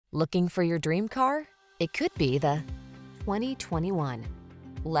Looking for your dream car? It could be the 2021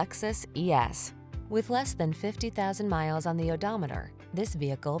 Lexus ES. With less than 50,000 miles on the odometer, this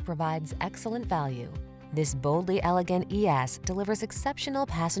vehicle provides excellent value. This boldly elegant ES delivers exceptional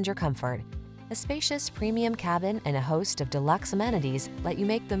passenger comfort. A spacious premium cabin and a host of deluxe amenities let you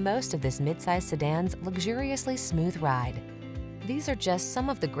make the most of this midsize sedan's luxuriously smooth ride. These are just some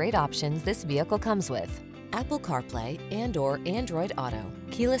of the great options this vehicle comes with: Apple CarPlay and/or Android Auto,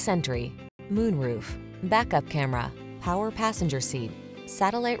 keyless entry, moonroof, backup camera, power passenger seat,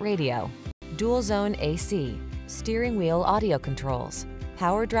 satellite radio, dual zone AC, steering wheel audio controls,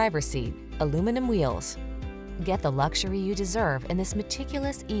 power driver seat, aluminum wheels. Get the luxury you deserve in this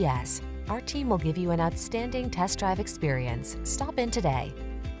meticulous ES. Our team will give you an outstanding test drive experience. Stop in today.